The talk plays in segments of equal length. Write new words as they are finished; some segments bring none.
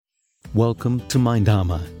Welcome to Mind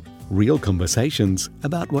Dharma, real conversations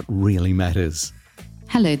about what really matters.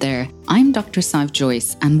 Hello there, I'm Dr. Sive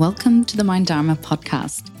Joyce and welcome to the Mind Dharma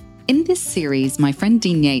podcast. In this series, my friend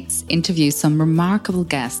Dean Yates interviews some remarkable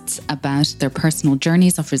guests about their personal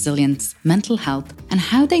journeys of resilience, mental health, and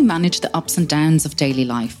how they manage the ups and downs of daily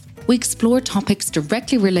life. We explore topics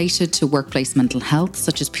directly related to workplace mental health,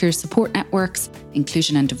 such as peer support networks,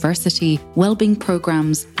 inclusion and diversity, wellbeing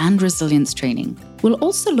programs, and resilience training. We'll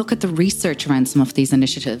also look at the research around some of these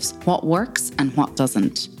initiatives, what works and what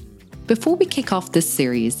doesn't. Before we kick off this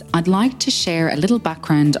series, I'd like to share a little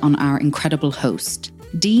background on our incredible host.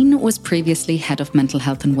 Dean was previously head of mental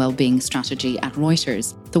health and wellbeing strategy at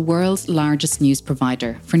Reuters, the world's largest news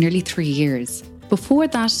provider, for nearly 3 years. Before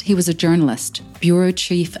that, he was a journalist, bureau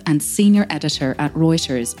chief and senior editor at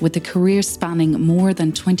Reuters with a career spanning more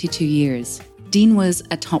than 22 years. Dean was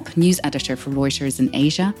a top news editor for Reuters in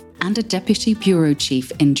Asia and a deputy bureau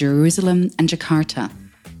chief in Jerusalem and Jakarta.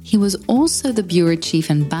 He was also the bureau chief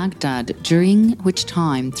in Baghdad, during which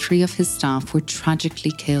time 3 of his staff were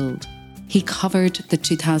tragically killed. He covered the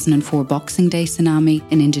 2004 Boxing Day tsunami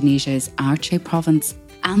in Indonesia's Aceh province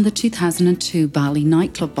and the 2002 Bali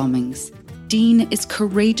nightclub bombings. Dean is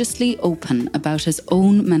courageously open about his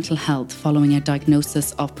own mental health following a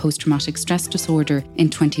diagnosis of post-traumatic stress disorder in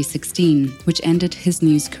 2016, which ended his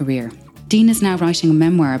news career. Dean is now writing a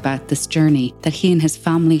memoir about this journey that he and his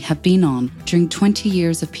family have been on during 20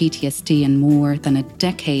 years of PTSD and more than a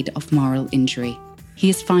decade of moral injury. He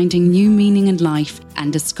is finding new meaning in life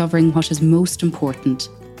and discovering what is most important,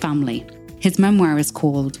 family. His memoir is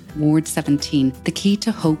called Ward 17, The Key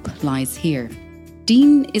to Hope Lies Here.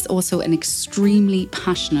 Dean is also an extremely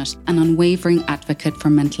passionate and unwavering advocate for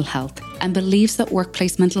mental health and believes that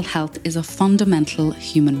workplace mental health is a fundamental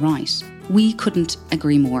human right. We couldn't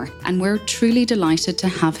agree more, and we're truly delighted to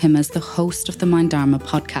have him as the host of the Mind Dharma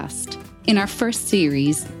podcast. In our first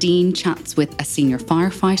series, Dean chats with a senior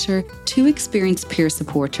firefighter, 2 experienced peer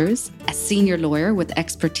supporters, a senior lawyer with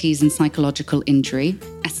expertise in psychological injury,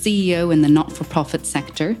 a CEO in the not-for-profit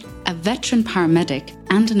sector, a veteran paramedic,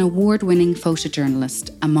 and an award-winning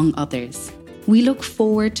photojournalist, among others. We look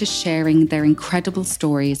forward to sharing their incredible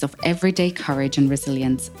stories of everyday courage and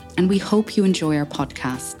resilience, and we hope you enjoy our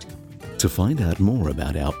podcast. To find out more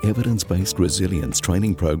about our evidence-based resilience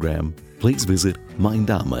training program, please visit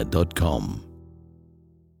minddharma.com.